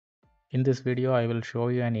In this video, I will show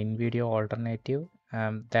you an InVideo alternative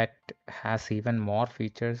that has even more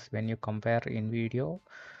features when you compare InVideo.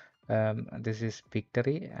 This is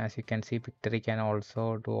Pictory. As you can see, Pictory can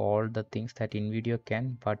also do all the things that InVideo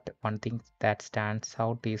can, but one thing that stands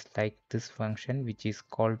out is like this function, which is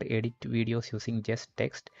called edit videos using just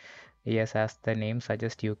text. Yes, as the name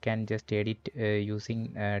suggests, you can just edit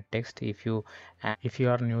using text. If you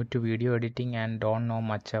are new to video editing and don't know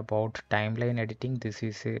much about timeline editing, this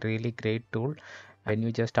is a really great tool. When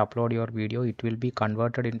you just upload your video, it will be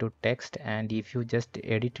converted into text, and if you just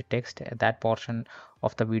edit text, that portion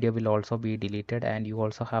of the video will also be deleted. And you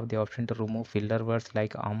also have the option to remove filler words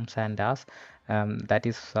like ums and as. That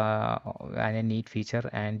is a neat feature.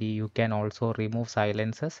 And you can also remove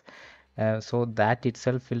silences, so that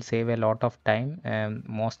itself will save a lot of time.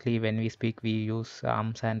 Mostly when we speak, we use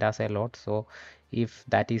ums and as a lot, so if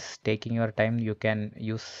that is taking your time, you can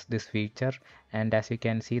use this feature. And as you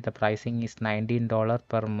can see, the pricing is $19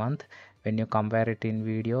 per month. When you compare it in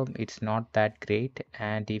video, it's not that great.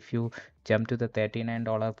 And if you jump to the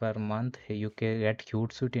 $39 per month, you can get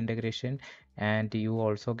Hootsuite integration, and you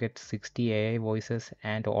also get 60 AI voices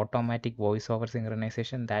and automatic voiceover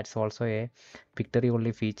synchronization. That's also a Pictory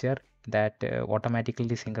only feature, that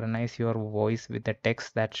automatically synchronize your voice with the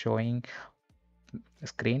text that's showing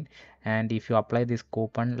screen. And if you apply this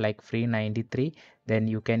coupon like free 93, then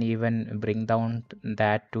you can even bring down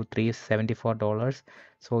that to $374.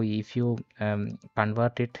 So if you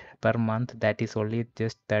convert it per month, that is only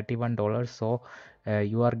just $31. So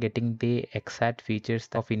you are getting the exact features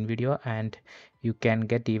of InVideo, and you can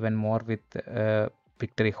get even more with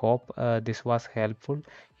Pictory. Hope this was helpful.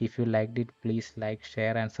 If you liked it, please like,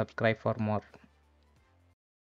 share and subscribe for more.